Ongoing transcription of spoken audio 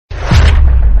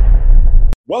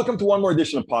Welcome to one more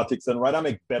edition of Politics Done Right. I'm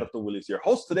Egberto Willies, your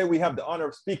host. Today we have the honor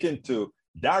of speaking to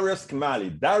Darius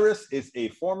Kemali. Darius is a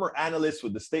former analyst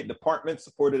with the State Department,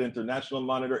 supported International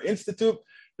Monitor Institute,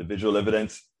 the Visual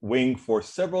Evidence Wing for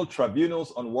several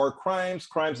tribunals on war crimes,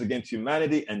 crimes against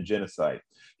humanity, and genocide.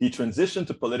 He transitioned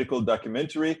to political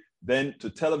documentary, then to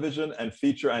television and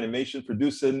feature animation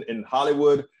producing in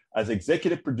Hollywood as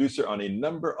executive producer on a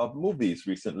number of movies.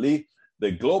 Recently, the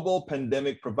global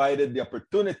pandemic provided the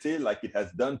opportunity, like it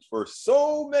has done for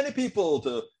so many people,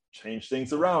 to change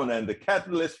things around, and the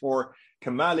catalyst for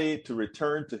Kemali to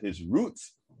return to his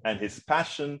roots and his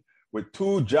passion with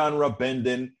two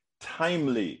genre-bending,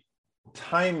 timely,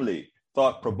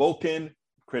 thought-provoking,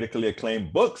 critically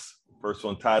acclaimed books. First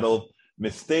one titled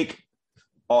Mistake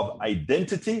of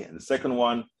Identity, and the second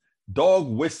one, Dog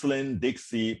Whistling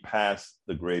Dixie Past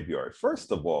the Graveyard. First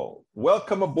of all,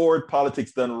 welcome aboard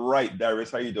Politics Done Right.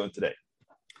 Darius, how are you doing today?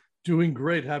 Doing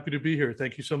great. Happy to be here.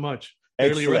 Thank you so much.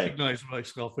 Barely recognize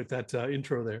myself with that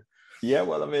intro there. Yeah,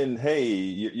 well, I mean, hey,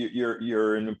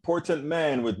 you're an important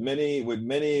man with many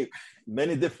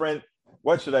different,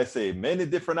 what should I say? Many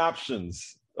different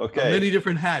options. Okay. Many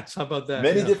different hats. How about that?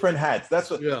 Many different hats. That's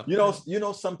what, you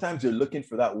know, sometimes you're looking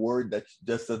for that word that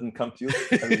just doesn't come to you.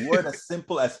 A word as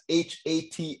simple as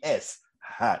HATS,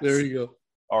 hats. There you go.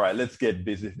 All right, let's get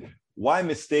busy. Why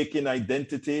mistaken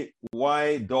identity?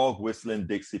 Why Dog Whistling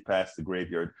Dixie Past the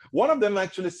Graveyard? One of them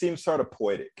actually seems sort of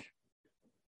poetic.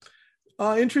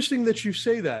 Interesting that you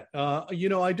say that. You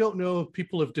know, I don't know if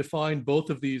people have defined both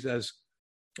of these as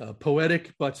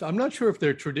poetic, but I'm not sure if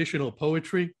they're traditional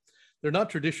poetry. They're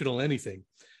not traditional anything.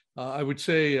 I would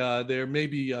say they're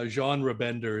maybe genre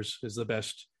benders is the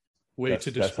best way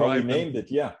to describe them. That's how we named it,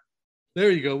 yeah.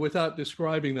 There you go. Without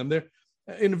describing them, they're,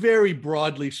 in very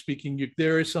broadly speaking,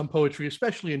 there is some poetry,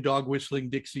 especially in Dog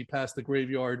Whistling Dixie Past the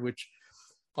Graveyard, which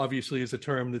obviously is a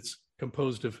term that's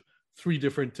composed of three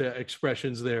different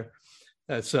expressions there.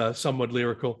 That's somewhat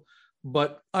lyrical.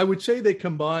 But I would say they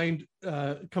combine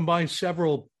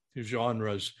several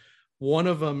genres. One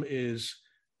of them is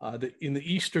in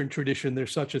the Eastern tradition,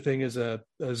 there's such a thing as a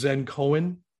Zen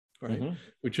koan, right? Mm-hmm.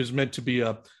 Which is meant to be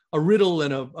a riddle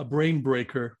and a brain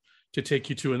breaker to take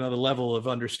you to another level of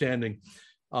understanding.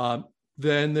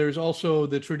 Then there's also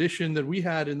the tradition that we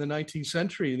had in the 19th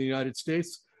century in the United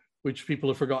States, which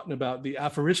people have forgotten about, the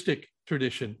aphoristic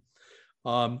tradition.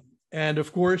 And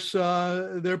of course,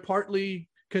 they're partly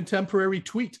contemporary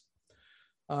tweet,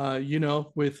 you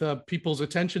know, with people's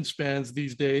attention spans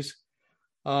these days.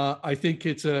 I think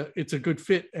it's a good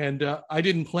fit, and I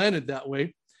didn't plan it that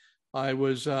way. I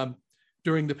was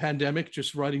during the pandemic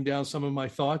just writing down some of my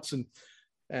thoughts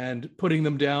and putting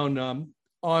them down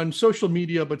on social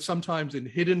media, but sometimes in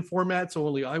hidden formats, so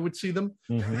only I would see them,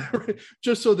 mm-hmm.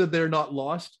 just so that they're not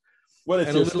lost. Well,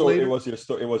 it's your story. Later,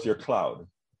 it was your cloud.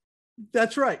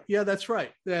 That's right. Yeah, that's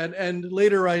right. And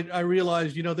later I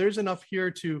realized, you know, there's enough here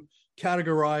to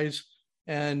categorize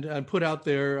and put out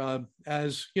there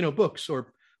as, you know, books,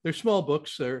 or they're small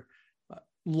books. They're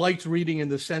light reading in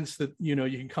the sense that, you know,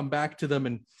 you can come back to them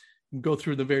and go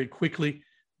through them very quickly.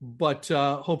 But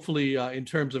hopefully in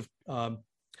terms of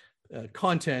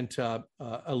content, a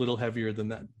little heavier than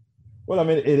that. Well, I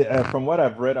mean, from what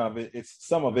I've read of it,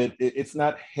 it's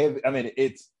not heavy. I mean,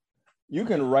 you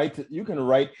can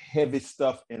write heavy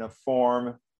stuff in a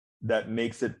form that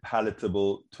makes it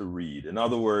palatable to read. In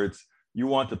other words, you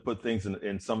want to put things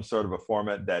in some sort of a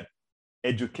format that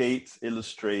educates,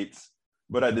 illustrates,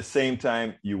 but at the same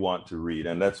time, you want to read.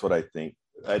 And that's what I think.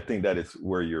 I think that is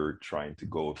where you're trying to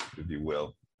go, if you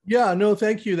will. Yeah, no,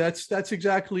 thank you. That's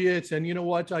exactly it. And you know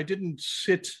what? I didn't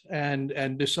sit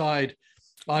and decide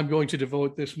I'm going to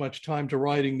devote this much time to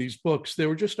writing these books. They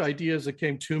were just ideas that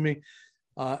came to me.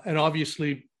 And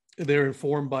obviously, they're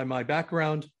informed by my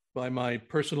background, by my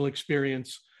personal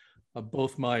experience,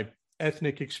 both my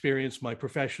ethnic experience, my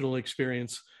professional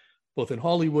experience, both in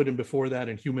Hollywood and before that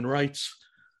in human rights,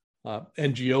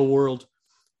 NGO world.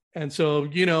 And so,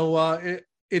 you know,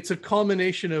 it's a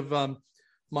culmination of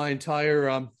my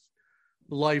entire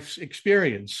life's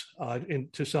experience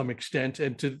to some extent.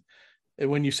 And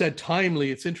when you said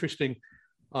timely, it's interesting.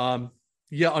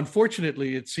 Yeah,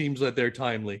 unfortunately, it seems that they're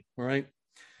timely, right?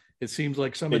 It seems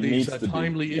like some of these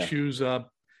timely issues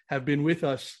have been with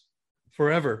us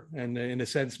forever. And in a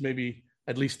sense, maybe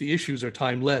at least the issues are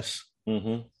timeless.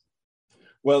 Mm-hmm.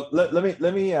 Well, let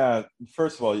me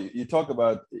first of all, you talk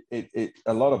about it.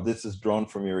 A lot of this is drawn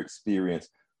from your experience.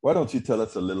 Why don't you tell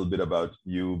us a little bit about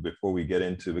you before we get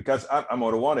into, because I'm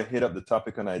going to want to hit up the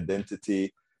topic on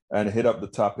identity and hit up the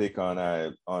topic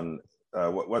on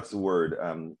what's the word?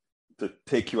 To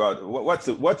take you out. What's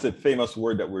a famous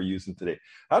word that we're using today?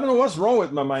 I don't know what's wrong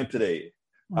with my mind today.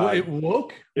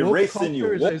 Woke erasing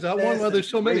culture, you. is that one? Well, there's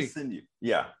so many. Erasing you.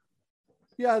 Yeah.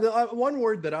 Yeah, the one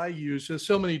word that I use, there's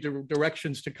so many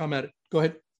directions to come at it. Go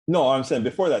ahead. No, I'm saying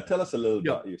before that, tell us a little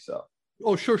about yourself.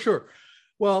 Oh, sure.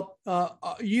 Well,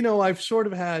 I've sort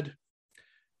of had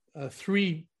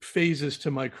three phases to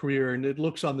my career, and it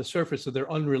looks on the surface that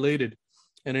they're unrelated,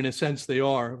 and in a sense they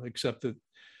are, except that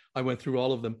I went through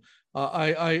all of them.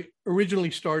 I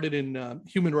originally started in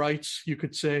human rights, you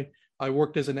could say. I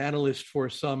worked as an analyst for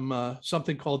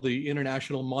something called the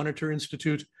International Monitor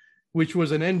Institute, which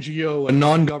was an NGO, a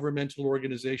non-governmental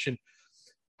organization.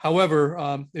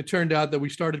 However, it turned out that we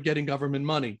started getting government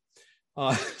money.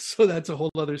 So that's a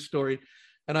whole other story.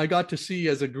 And I got to see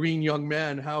as a green young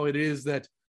man how it is that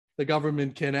the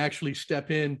government can actually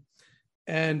step in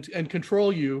and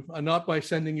control you, not by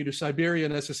sending you to Siberia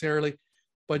necessarily,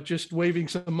 but just waving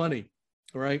some money,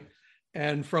 right?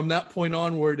 And from that point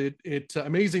onward, it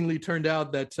amazingly turned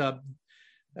out that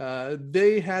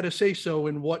they had a say-so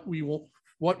in what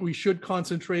we should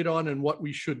concentrate on and what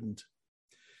we shouldn't,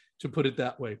 to put it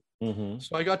that way. Mm-hmm.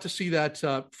 So I got to see that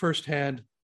firsthand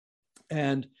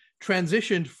and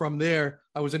transitioned from there.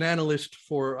 I was an analyst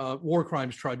for War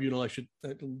Crimes Tribunal, I should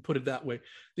put it that way.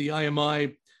 The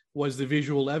IMI was the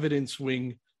visual evidence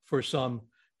wing for some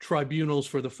tribunals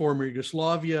for the former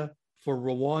Yugoslavia, for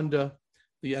Rwanda,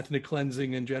 the ethnic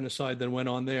cleansing and genocide that went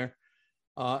on there,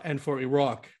 and for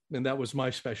Iraq. And that was my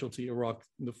specialty, Iraq,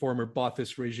 the former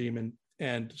Ba'athist regime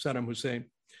and Saddam Hussein.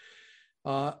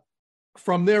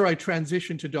 From there, I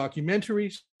transitioned to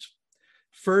documentaries.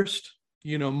 First,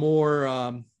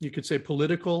 more, you could say,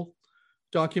 political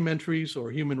documentaries or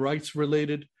human rights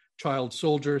related, child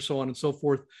soldier, so on and so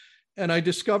forth. And I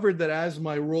discovered that as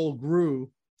my role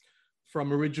grew,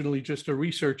 from originally just a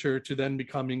researcher to then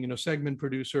becoming, segment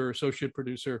producer, associate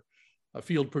producer, a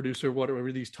field producer,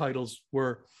 whatever these titles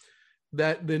were,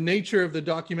 that the nature of the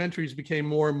documentaries became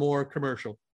more and more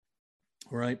commercial,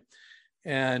 right?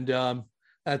 And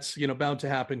that's, bound to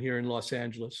happen here in Los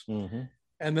Angeles. Mm-hmm.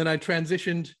 And then I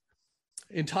transitioned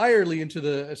entirely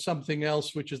into something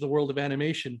else, which is the world of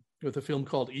animation, with a film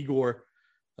called Igor,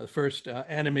 the first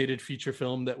animated feature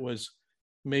film that was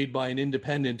made by an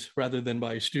independent rather than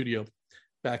by a studio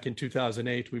back in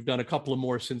 2008. We've done a couple of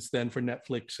more since then for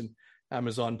Netflix and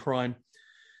Amazon Prime,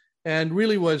 and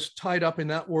really was tied up in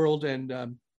that world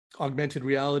and augmented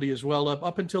reality as well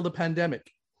up until the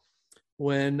pandemic,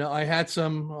 when I had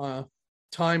some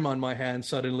time on my hands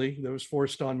suddenly that was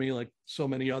forced on me like so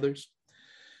many others.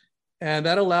 And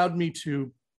that allowed me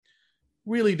to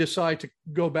really decide to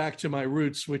go back to my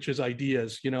roots, which is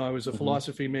ideas. I was a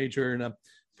philosophy major and a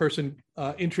person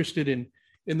interested in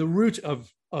the root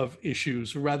of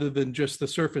issues rather than just the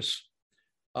surface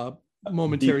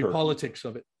momentary deeper politics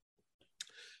of it.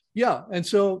 Yeah. And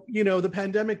so, the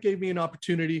pandemic gave me an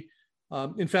opportunity.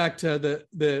 In fact,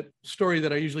 the story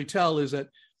that I usually tell is that,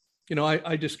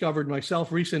 I discovered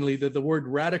myself recently that the word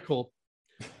radical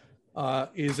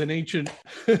is an ancient,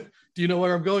 do you know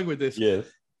where I'm going with this? Yes.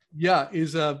 Yeah,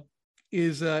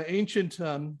 is ancient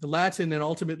Latin and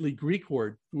ultimately Greek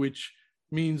word, which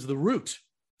means the root.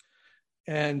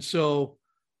 And so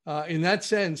in that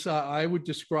sense, I would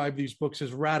describe these books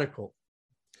as radical,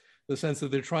 the sense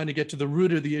that they're trying to get to the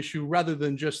root of the issue rather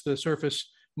than just the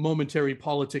surface momentary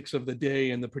politics of the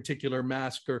day and the particular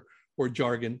mask or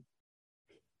jargon.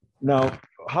 Now,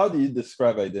 how do you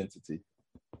describe identity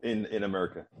in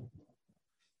America?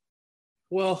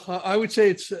 Well, I would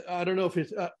say I don't know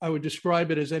if I would describe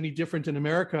it as any different in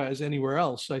America as anywhere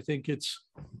else. I think it's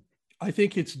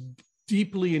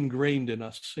deeply ingrained in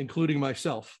us, including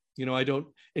myself. I don't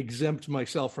exempt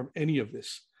myself from any of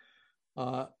this.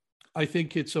 I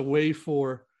think it's a way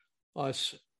for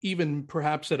us, even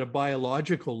perhaps at a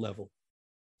biological level,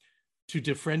 to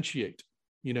differentiate,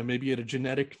 maybe at a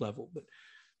genetic level. But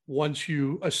once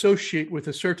you associate with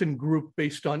a certain group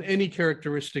based on any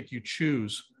characteristic you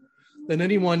choose, then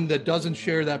anyone that doesn't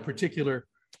share that particular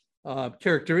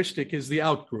characteristic is the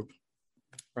out group,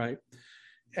 right?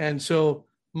 And so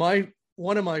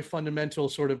one of my fundamental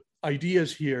sort of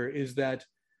ideas here is that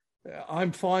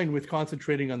I'm fine with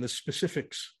concentrating on the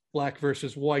specifics, black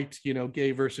versus white,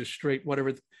 gay versus straight,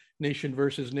 whatever, nation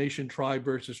versus nation, tribe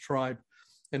versus tribe.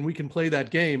 And we can play that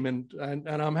game, and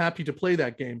I'm happy to play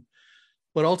that game.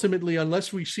 But ultimately,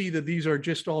 unless we see that these are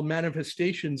just all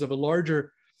manifestations of a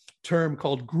larger term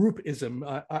called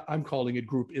groupism, I'm calling it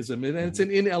groupism, and it's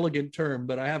an inelegant term,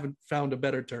 but I haven't found a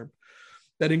better term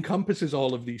that encompasses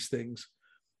all of these things,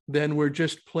 then we're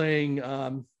just playing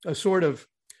a sort of,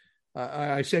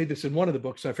 I say this in one of the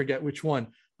books, I forget which one,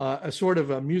 a sort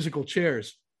of musical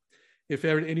chairs. If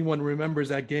anyone remembers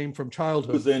that game from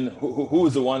childhood. Who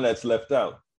is the one that's left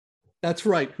out? That's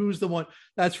right. Who's the one?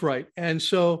 That's right. And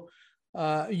so,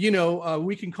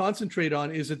 we can concentrate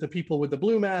on, is it the people with the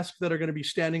blue mask that are going to be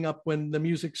standing up when the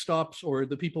music stops, or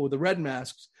the people with the red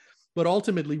masks? But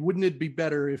ultimately, wouldn't it be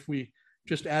better if we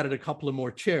just added a couple of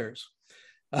more chairs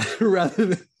rather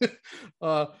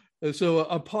than so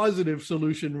a positive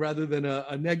solution rather than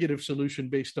a negative solution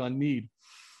based on need?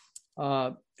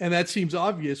 And that seems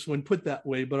obvious when put that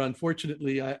way, but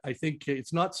unfortunately, I think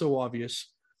it's not so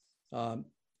obvious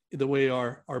the way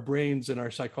our brains and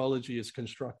our psychology is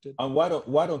constructed. And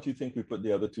why don't you think we put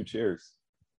the other two chairs?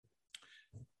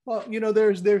 Well,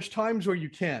 there's times where you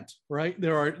can't, right?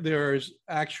 There's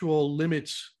actual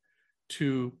limits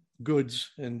to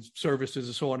goods and services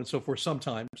and so on and so forth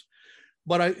sometimes.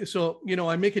 But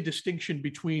I make a distinction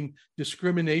between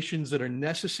discriminations that are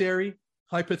necessary,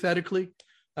 hypothetically,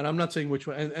 and I'm not saying which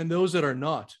one, and those that are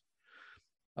not.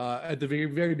 At the very,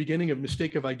 very beginning of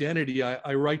Mistake of Identity,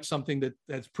 I write something that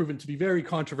has proven to be very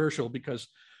controversial because,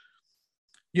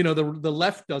 the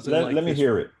left doesn't like. Let me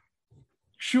hear it.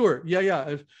 Sure.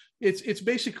 Yeah. It's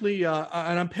basically,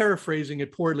 and I'm paraphrasing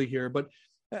it poorly here, but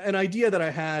an idea that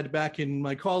I had back in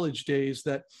my college days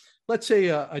that, let's say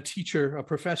a teacher, a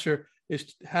professor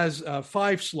has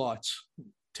 5 slots,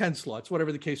 10 slots,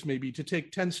 whatever the case may be, to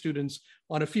take 10 students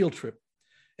on a field trip.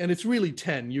 And it's really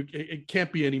 10. It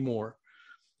can't be any more.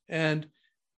 And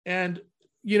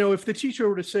if the teacher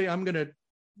were to say, I'm going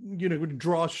to,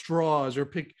 draw straws or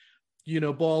pick,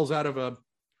 balls out of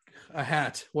a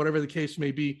hat, whatever the case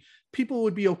may be, people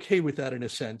would be okay with that in a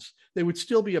sense. They would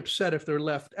still be upset if they're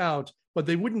left out, but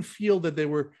they wouldn't feel that they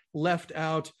were left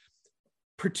out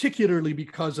particularly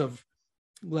because of,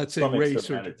 let's say, race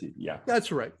or. Yeah,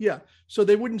 that's right. Yeah. So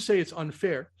they wouldn't say it's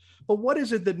unfair. But what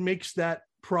is it that makes that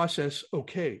process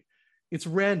okay? It's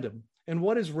random. And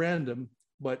what is random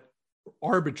but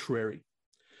arbitrary?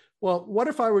 Well, what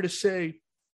if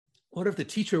the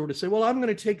teacher were to say, well, I'm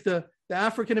going to take the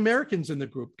African Americans in the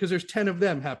group because there's 10 of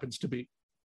them happens to be.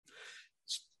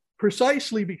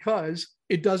 Precisely because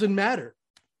it doesn't matter.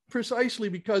 Precisely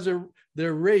because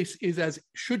their race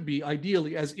should be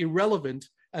ideally as irrelevant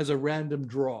as a random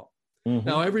draw. Mm-hmm.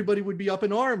 Now, everybody would be up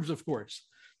in arms, of course.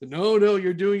 No,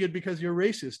 you're doing it because you're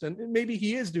racist. And maybe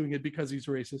he is doing it because he's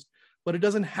racist, but it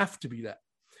doesn't have to be that.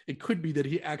 It could be that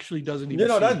he actually doesn't even.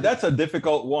 That's a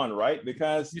difficult one, right?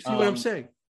 Because you see what I'm saying?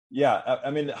 Yeah, I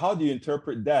mean, how do you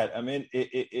interpret that? I mean,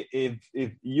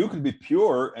 if you could be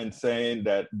pure and saying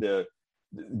that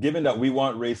given that we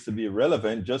want race to be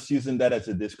irrelevant, just using that as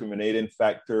a discriminating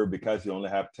factor because you only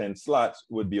have 10 slots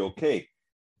would be okay.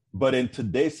 But in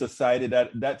today's society,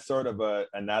 that sort of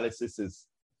analysis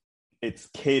it's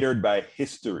catered by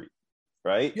history,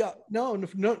 right? Yeah, no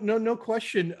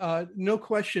question. No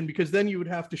question, because then you would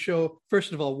have to show,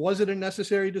 first of all, was it a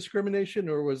necessary discrimination,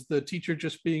 or was the teacher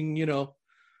just being,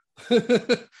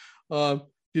 did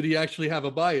he actually have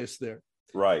a bias there?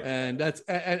 Right. And that's,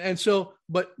 and so,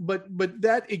 but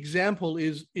that example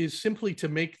is simply to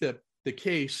make the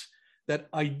case that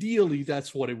ideally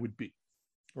that's what it would be,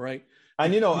 right?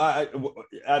 And, I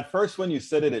at first when you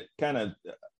said it kind of,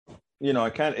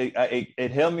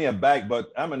 it held me aback, but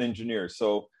I'm an engineer.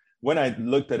 So when I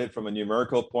looked at it from a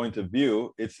numerical point of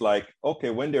view, it's like,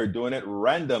 okay, when they're doing it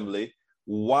randomly,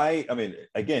 why? I mean,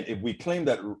 again, if we claim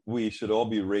that we should all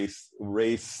be race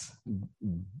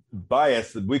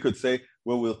biased, we could say,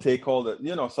 well, we'll take all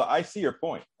the, so I see your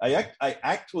point. I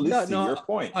actually see your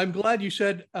point. I'm glad you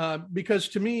said, because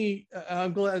to me,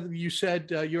 I'm glad you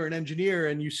said you're an engineer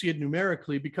and you see it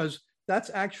numerically, because that's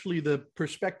actually the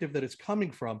perspective that it's coming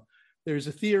from. There's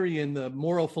a theory in the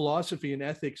moral philosophy and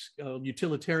ethics,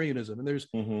 utilitarianism, and there's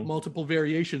multiple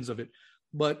variations of it.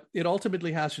 But it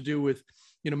ultimately has to do with,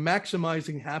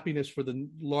 maximizing happiness for the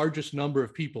largest number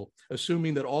of people,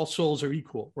 assuming that all souls are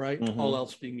equal, right? All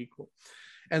else being equal.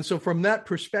 And so from that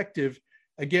perspective,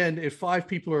 again, if 5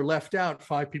 people are left out,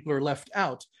 5 people are left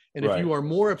out. And if you are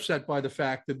more upset by the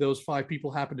fact that those 5 people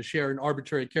happen to share an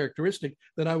arbitrary characteristic,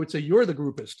 then I would say you're the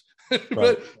groupist.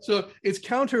 Right. So it's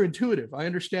counterintuitive. I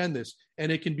understand this,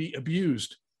 and it can be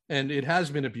abused, and it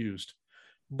has been abused.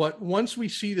 But once we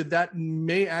see that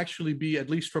may actually be, at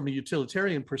least from a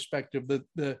utilitarian perspective,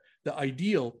 the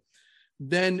ideal,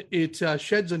 then it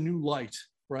sheds a new light,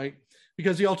 right?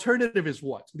 Because the alternative is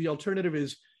what? The alternative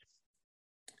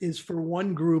is for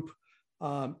one group,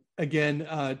 to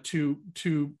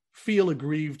feel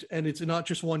aggrieved, and it's not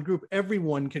just one group.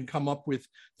 Everyone can come up with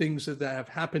things that have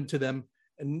happened to them,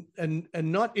 and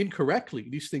not incorrectly.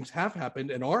 These things have happened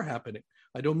and are happening.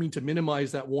 I don't mean to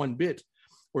minimize that one bit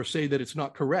or say that it's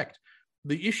not correct.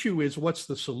 The issue is, what's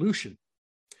the solution?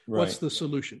 Right. What's the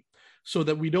solution? So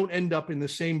that we don't end up in the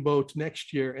same boat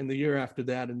next year and the year after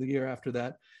that and the year after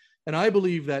that. And I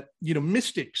believe that,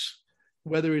 mystics,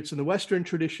 whether it's in the Western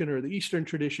tradition or the Eastern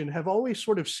tradition, have always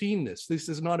sort of seen this. This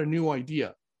is not a new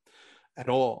idea at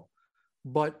all.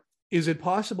 But is it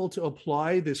possible to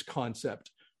apply this concept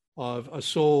of a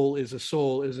soul is a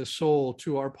soul is a soul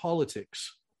to our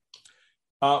politics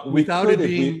without it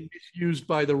being misused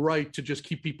by the right to just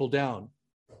keep people down?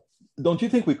 Don't you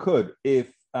think we could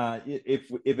if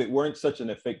it weren't such an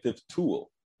effective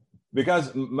tool?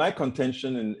 Because my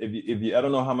contention, and if you, I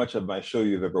don't know how much of my show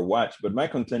you've ever watched, but my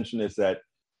contention is that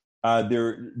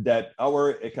that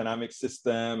our economic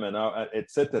system and our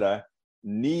etc.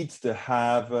 needs to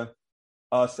have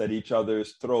us at each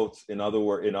other's throats. In other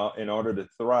words, in order to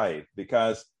thrive.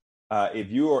 Because if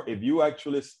you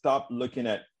actually stop looking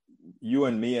at you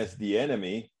and me as the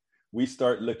enemy, we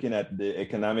start looking at the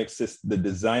economic system, the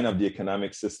design of the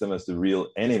economic system as the real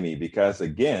enemy. Because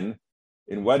again,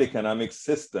 in what economic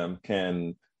system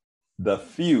can the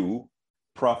few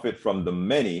profit from the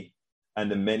many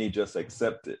and the many just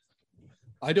accept it?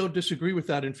 I don't disagree with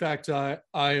that. In fact, I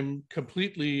am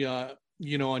completely,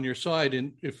 on your side.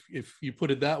 And if you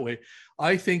put it that way,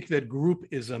 I think that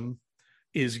groupism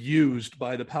is used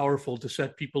by the powerful to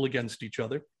set people against each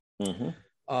other,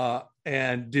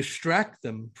 and distract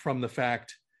them from the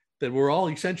fact that we're all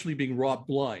essentially being robbed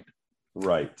blind.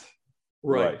 Right.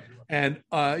 And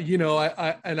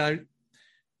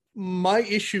my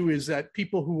issue is that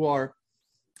people who are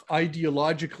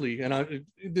ideologically, and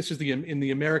this is in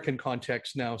the American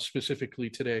context now specifically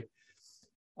today,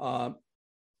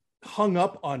 hung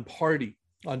up on party,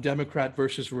 on Democrat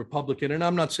versus Republican, and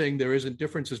I'm not saying there isn't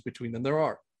differences between them, there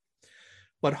are,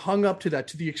 but hung up to that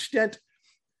to the extent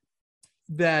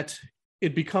that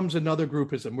it becomes another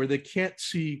groupism where they can't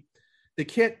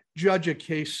judge a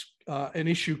case, an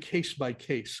issue case by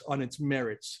case on its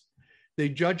merits. They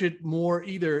judge it more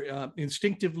either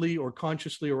instinctively or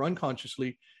consciously or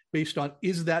unconsciously based on,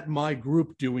 is that my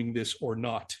group doing this or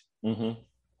not?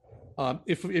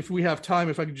 If we have time,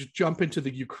 if I could just jump into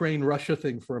the Ukraine-Russia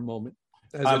thing for a moment.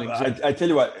 I tell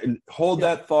you what, hold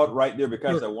that thought right there,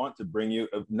 because I want to bring you,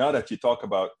 now that you talk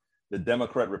about the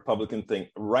Democrat-Republican thing,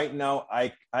 right now,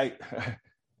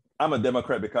 I'm a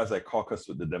Democrat because I caucus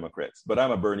with the Democrats, but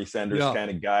I'm a Bernie Sanders kind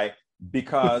of guy,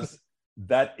 because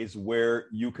that is where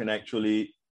you can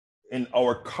actually, in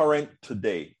our current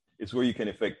today, is where you can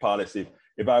affect policy.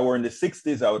 If I were in the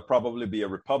 60s, I would probably be a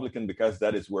Republican, because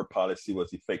that is where policy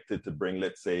was effected to bring,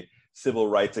 let's say, civil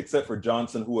rights. Except for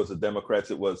Johnson, who was a Democrat,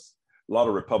 it was a lot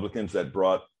of Republicans that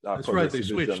brought That's right, they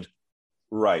switched.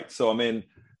 Right. So, I mean,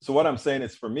 so what I'm saying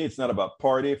is, for me, it's not about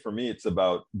party. For me, it's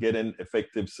about getting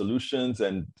effective solutions.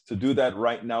 And to do that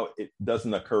right now, it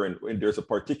doesn't occur in there's a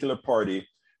particular party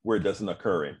where it doesn't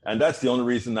occur in. And that's the only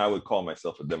reason I would call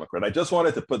myself a Democrat. I just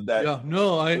wanted to put that. Yeah,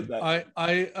 no,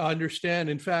 I understand.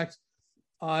 In fact,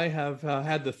 I have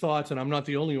had the thoughts, and I'm not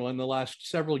the only one, the last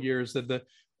several years, that the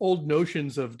old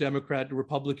notions of Democrat,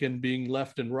 Republican being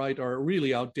left and right are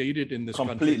really outdated in this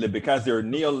completely country. Because they're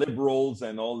neoliberals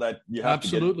and all that. You have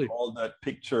to get all that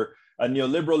picture. A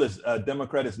neoliberal is a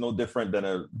Democrat is no different than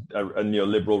a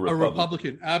neoliberal Republican. A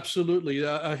Republican, absolutely.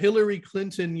 A Hillary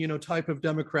Clinton, type of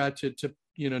Democrat to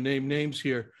name names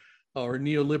here, or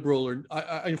neoliberal,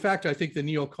 or in fact, I think the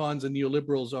neocons and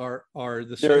neoliberals are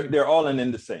the same. They're all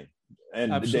in the same,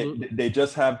 and absolutely. they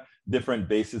just have different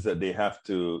bases that they have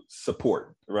to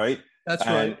support, right? That's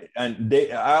right. And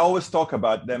I always talk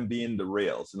about them being the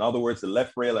rails. In other words, the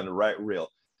left rail and the right rail.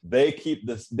 They keep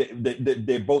this.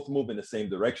 They both move in the same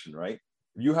direction, right?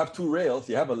 You have two rails.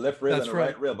 You have a left rail and a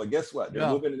right rail, but guess what? They're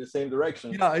moving in the same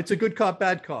direction. Yeah, it's a good cop,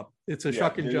 bad cop. It's a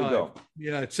shuck and jive.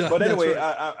 Yeah, it's. But anyway,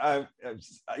 right.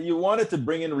 You wanted to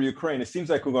bring in Ukraine. It seems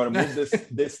like we're going to move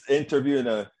this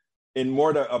interview in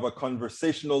more of a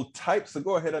conversational type. So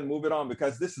go ahead and move it on,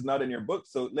 because this is not in your book.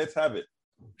 So let's have it.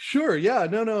 Sure. Yeah.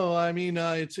 No. I mean,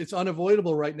 it's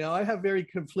unavoidable right now. I have very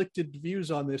conflicted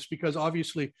views on this, because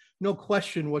obviously, no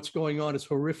question, what's going on is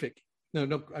horrific.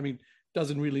 No. I mean,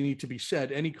 doesn't really need to be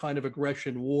said. Any kind of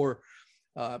aggression, war,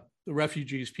 the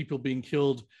refugees, people being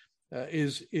killed,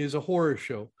 is a horror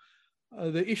show.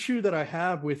 The issue that I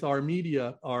have with our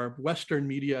media, our Western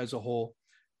media as a whole,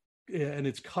 and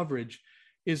its coverage,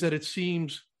 is that it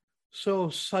seems so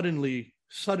suddenly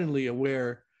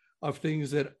aware of things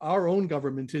that our own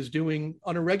government is doing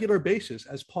on a regular basis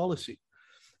as policy.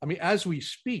 I mean, as we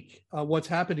speak, what's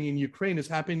happening in Ukraine is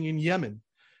happening in Yemen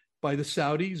by the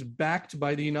Saudis, backed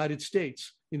by the United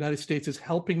States. The United States is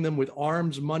helping them with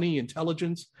arms, money,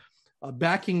 intelligence,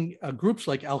 backing groups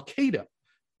like Al-Qaeda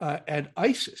and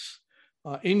ISIS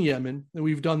in Yemen. And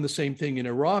we've done the same thing in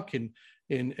Iraq, in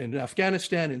in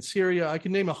Afghanistan, in Syria. I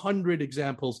can name 100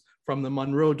 examples from the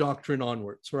Monroe Doctrine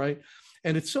onwards, right?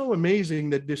 And it's so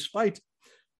amazing that despite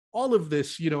all of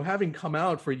this, having come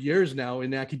out for years now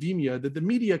in academia, that the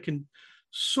media can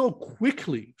so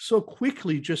quickly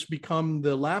just become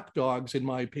the lapdogs, in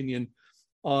my opinion,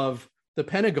 of the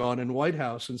Pentagon and White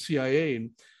House and CIA.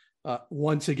 And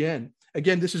once again,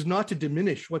 this is not to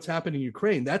diminish what's happening in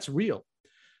Ukraine. That's real.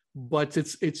 But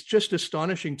it's just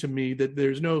astonishing to me that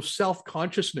there's no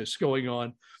self-consciousness going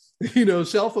on,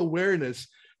 self-awareness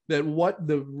that what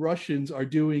the Russians are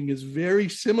doing is very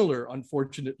similar,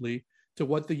 unfortunately, to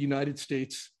what the United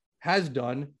States has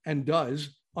done and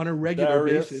does on a regular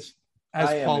basis as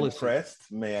policy. I am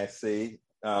impressed, may I say.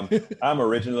 I'm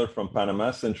originally from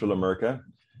Panama, Central America.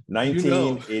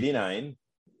 1989,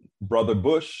 Brother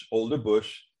Bush, older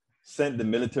Bush, sent the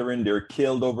military in there,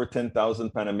 killed over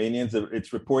 10,000 Panamanians.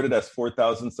 It's reported as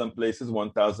 4,000 some places,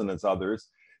 1,000 as others.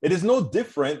 It is no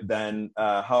different than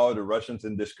how the Russians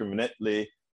indiscriminately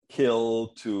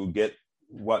kill to get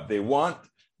what they want.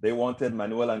 They wanted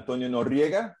Manuel Antonio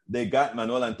Noriega. They got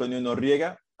Manuel Antonio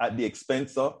Noriega at the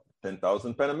expense of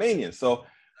 10,000 Panamanians. So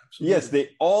yes,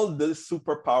 all the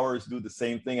superpowers do the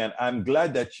same thing. And I'm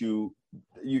glad that you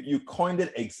coined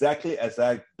it exactly as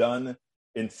I've done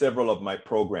in several of my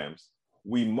programs.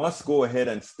 We must go ahead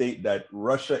and state that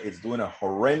Russia is doing a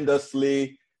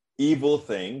horrendously evil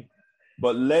thing,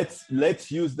 but let's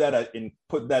use that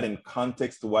put that in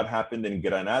context to what happened in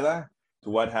Granada, to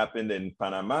what happened in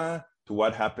Panama, to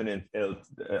what happened in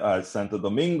Santo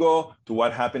Domingo, to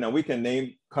what happened, and we can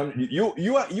name.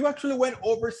 You actually went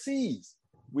overseas.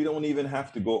 We don't even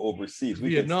have to go overseas. We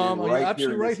Vietnam, can stay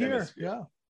absolutely right here.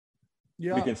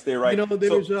 Yeah. We can stay right.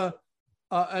 There's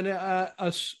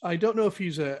I don't know if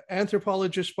he's an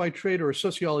anthropologist by trade or a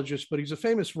sociologist, but he's a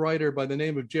famous writer by the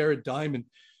name of Jared Diamond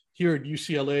here at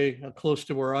UCLA, close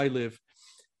to where I live.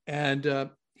 And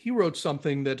he wrote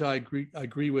something that I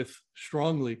agree with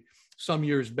strongly some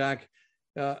years back.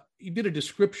 He did a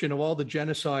description of all the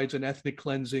genocides and ethnic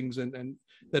cleansings and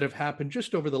that have happened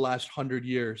just over the last 100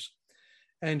 years.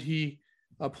 And he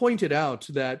pointed out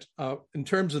that in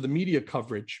terms of the media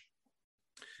coverage,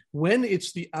 when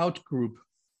it's the out group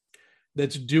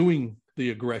that's doing the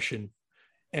aggression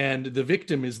and the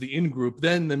victim is the in group,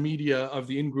 then the media of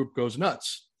the in group goes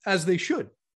nuts, as they should.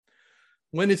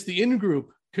 When it's the in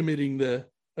group committing the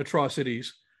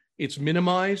atrocities, it's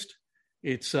minimized,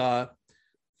 it's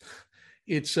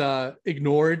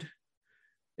ignored,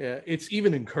 it's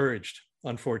even encouraged,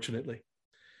 unfortunately.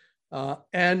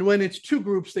 And when it's two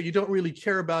groups that you don't really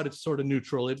care about, it's sort of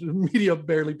neutral. The media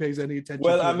barely pays any attention.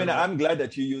 Well, I mean, I'm glad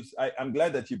that I'm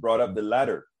glad that you brought up the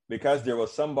latter, because there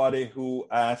was somebody who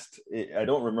asked, I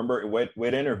don't remember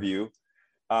what interview,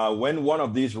 when one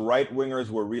of these right wingers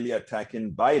were really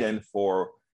attacking Biden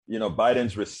for,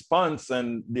 Biden's response.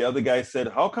 And the other guy said,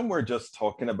 how come we're just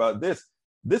talking about this?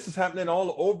 This is happening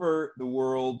all over the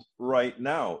world right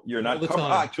now. You're not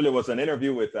actually, it was an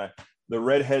interview with the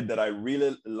redhead that I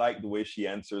really like the way she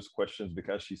answers questions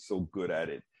because she's so good at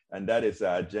it. And that is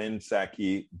Jen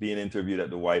Psaki being interviewed at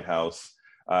the White House.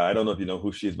 I don't know if you know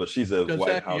who she is, but she's a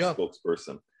White House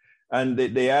spokesperson. And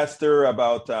they asked her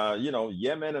about,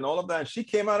 Yemen and all of that. And she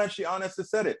came out and she honestly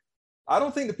said it. I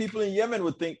don't think the people in Yemen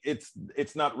would think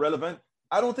it's not relevant.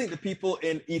 I don't think the people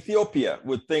in Ethiopia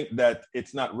would think that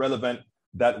it's not relevant,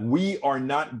 that we are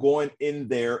not going in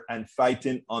there and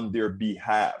fighting on their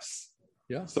behalves.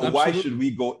 Yeah, so absolutely. Why should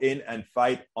we go in and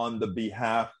fight on the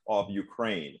behalf of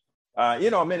Ukraine?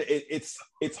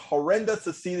 It's horrendous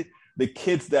to see the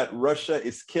kids that Russia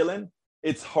is killing.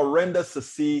 It's horrendous to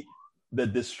see the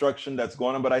destruction that's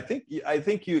going on. But I think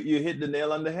you hit the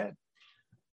nail on the head.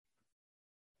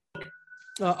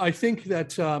 I think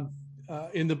that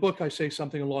in the book I say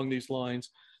something along these lines.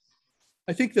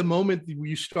 I think the moment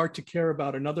you start to care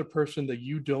about another person that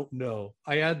you don't know,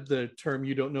 I add the term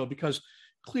 "you don't know" because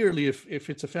clearly, if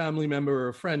it's a family member or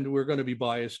a friend, we're going to be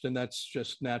biased, and that's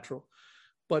just natural.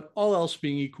 But all else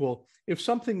being equal,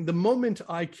 the moment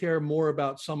I care more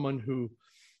about someone who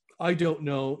I don't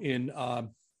know in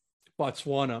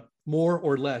Botswana, more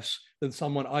or less than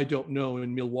someone I don't know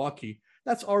in Milwaukee,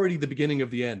 that's already the beginning of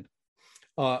the end.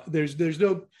 There's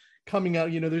no coming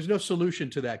out, there's no solution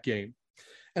to that game.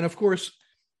 And of course,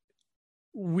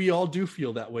 we all do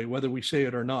feel that way, whether we say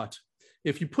it or not.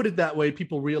 If you put it that way,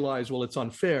 people realize, well, it's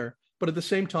unfair. But at the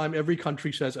same time, every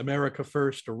country says America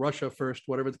first or Russia first,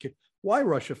 whatever the case. Why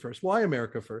Russia first? Why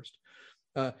America first?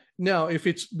 Now, if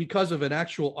it's because of an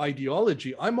actual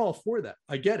ideology, I'm all for that.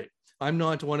 I get it. I'm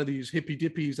not one of these hippy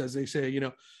dippies, as they say,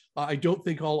 I don't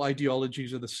think all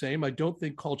ideologies are the same. I don't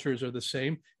think cultures are the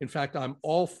same. In fact, I'm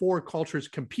all for cultures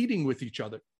competing with each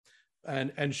other.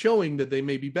 and showing that they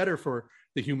may be better for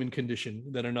the human condition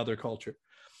than another culture.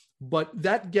 But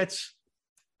that gets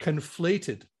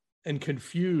conflated and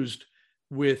confused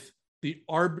with the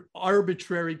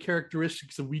arbitrary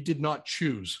characteristics that we did not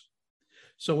choose.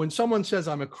 So when someone says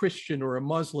I'm a Christian or a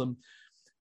Muslim,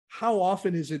 how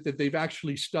often is it that they've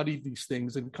actually studied these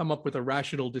things and come up with a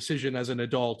rational decision as an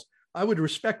adult? I would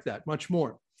respect that much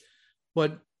more.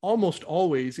 But almost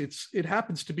always it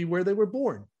happens to be where they were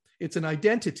born. It's an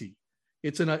identity.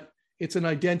 It's an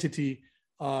identity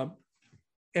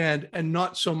and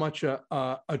not so much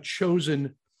a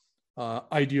chosen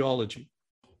ideology.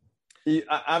 Yeah,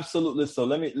 absolutely. So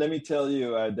let me tell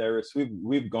you, Darius,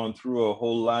 we've gone through a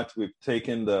whole lot. We've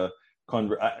taken the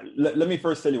let me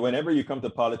first tell you, whenever you come to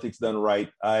Politics Done Right,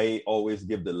 I always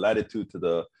give the latitude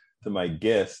to my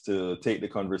guests to take the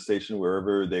conversation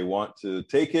wherever they want to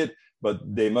take it, but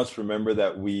they must remember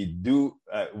that we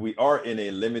are in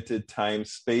a limited time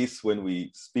space when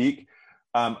we speak.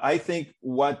 I think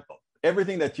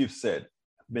everything that you've said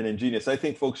been ingenious. I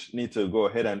think folks need to go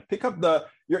ahead and pick up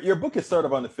your book is sort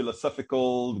of on the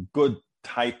philosophical, good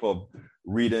type of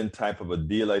reading type of a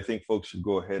deal. I think folks should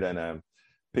go ahead and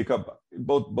pick up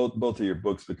both of your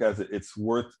books because it's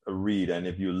worth a read. And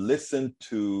if you listen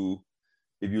to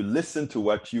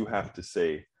what you have to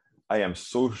say, I am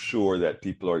so sure that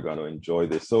people are going to enjoy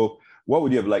this. So what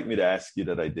would you have liked me to ask you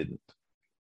that I didn't?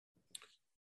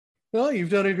 Well, you've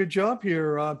done a good job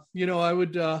here. I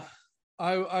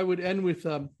would end with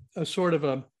a sort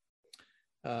of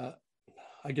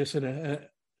I guess a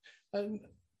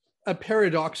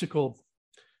paradoxical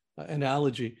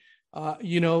analogy.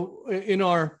 In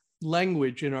our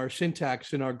language, in our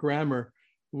syntax, in our grammar,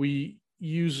 we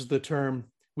use the term,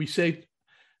 we say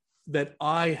that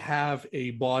I have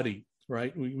a body,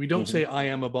 right? We don't say I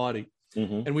am a body.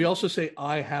 Mm-hmm. And we also say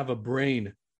I have a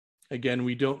brain. Again,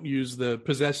 we don't use the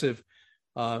possessive.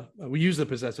 We use the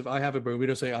possessive. I have a brain. We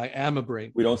don't say I am a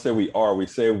brain. We don't say we are. We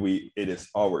say it is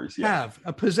ours. Yeah. Have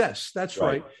a possess. That's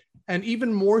right. And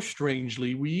even more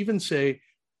strangely, we even say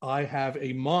I have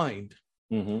a mind.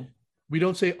 Mm-hmm. We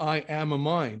don't say I am a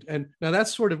mind. And now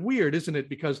that's sort of weird, isn't it?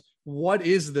 Because what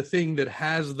is the thing that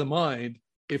has the mind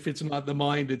if it's not the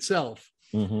mind itself?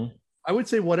 Mm-hmm. I would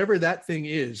say whatever that thing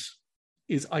is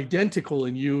identical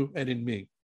in you and in me,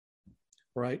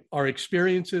 right? Our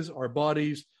experiences, our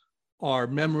bodies, our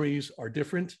memories are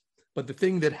different, but the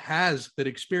thing that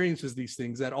experiences these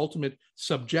things, that ultimate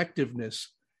subjectiveness,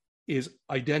 is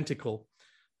identical.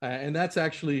 And that's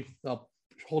actually, I'll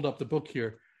hold up the book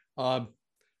here.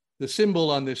 The symbol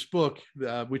on this book,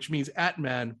 which means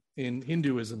Atman in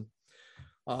Hinduism,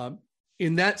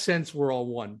 in that sense, we're all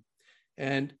one.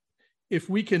 And if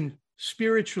we can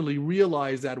spiritually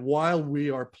realize that while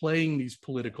we are playing these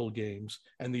political games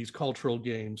and these cultural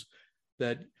games,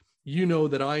 that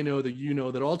that I know,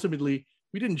 that that ultimately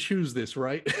we didn't choose this,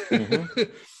 right? Mm-hmm.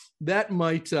 That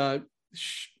might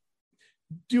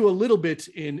do a little bit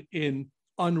in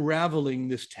unraveling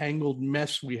this tangled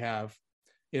mess we have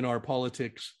in our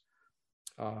politics,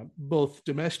 both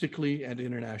domestically and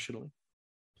internationally.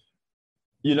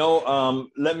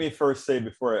 Let me first say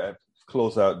before I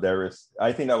close out, Darius,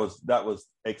 I think that was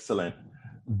excellent.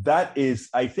 That is,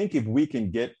 I think if we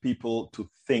can get people to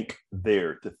think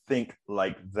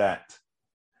like that,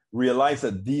 realize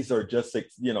that these are just,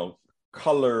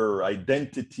 color,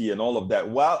 identity, and all of that.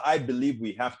 While I believe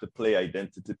we have to play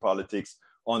identity politics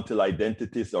until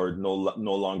identities are no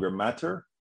longer matter,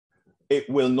 it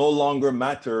will no longer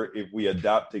matter if we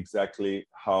adapt exactly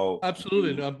how.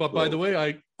 Absolutely. But by the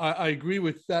way, I agree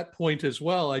with that point as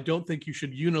well. I don't think you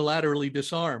should unilaterally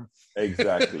disarm.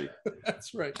 Exactly.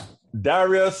 That's right.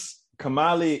 Darius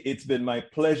Kamali, it's been my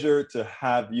pleasure to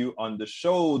have you on the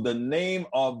show. The name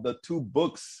of the two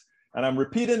books, and I'm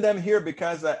repeating them here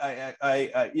because I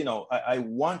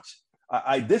want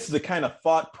this is the kind of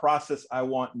thought process I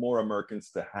want more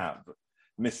Americans to have.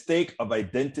 Mistake of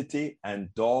Identity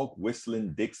and Dog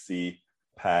Whistling Dixie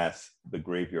Past the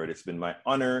Graveyard. It's been my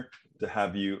honor to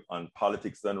have you on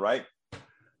Politics Done Right.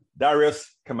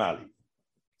 Darius Kamali.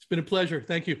 It's been a pleasure.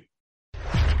 Thank you.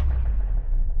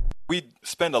 We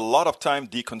spend a lot of time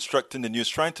deconstructing the news,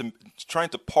 trying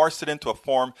to parse it into a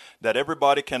form that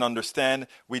everybody can understand.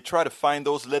 We try to find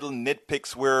those little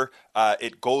nitpicks where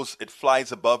it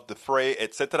flies above the fray,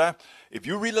 etc. If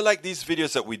you really like these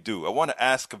videos that we do, I want to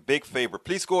ask a big favor.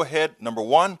 Please go ahead. Number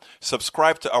 1,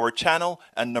 subscribe to our channel.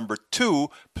 And number 2,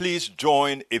 please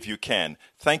join if you can.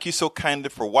 Thank you so kindly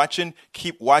for watching.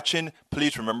 Keep watching.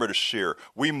 Please remember to share.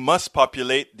 We must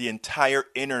populate the entire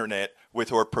internet with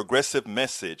our progressive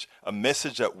message, a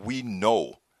message that we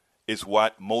know is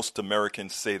what most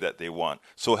Americans say that they want.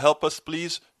 So help us,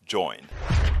 please join.